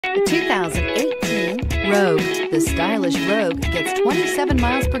The 2018 Rogue. The stylish Rogue gets 27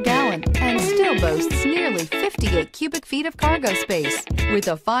 miles per gallon and still boasts nearly 58 cubic feet of cargo space. With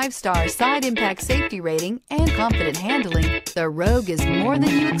a 5-star side impact safety rating and confident handling, the Rogue is more than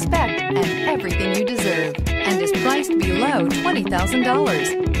you expect and everything you deserve, and is priced below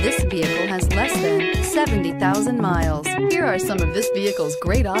 $20,000. This vehicle has less than 70,000 miles. Here are some of this vehicle's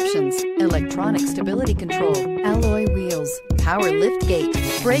great options: electronic stability control, alloy wheels, power lift gate,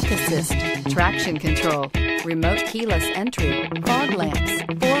 brake assist, traction control, remote keyless entry, fog lamps,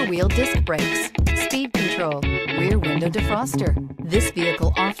 4-wheel disc brakes, speed control, rear window defroster. This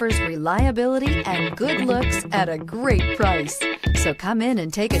vehicle offers reliability and good looks at a great price. So come in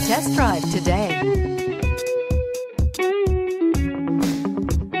and take a test drive today.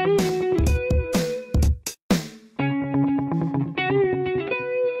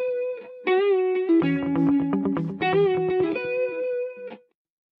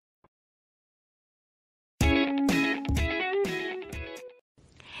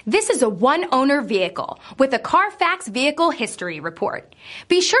 This is a one-owner vehicle with a Carfax Vehicle History Report.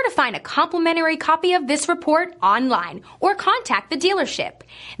 Be sure to find a complimentary copy of this report online or contact the dealership.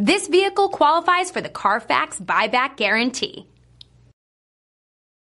 This vehicle qualifies for the Carfax Buyback Guarantee.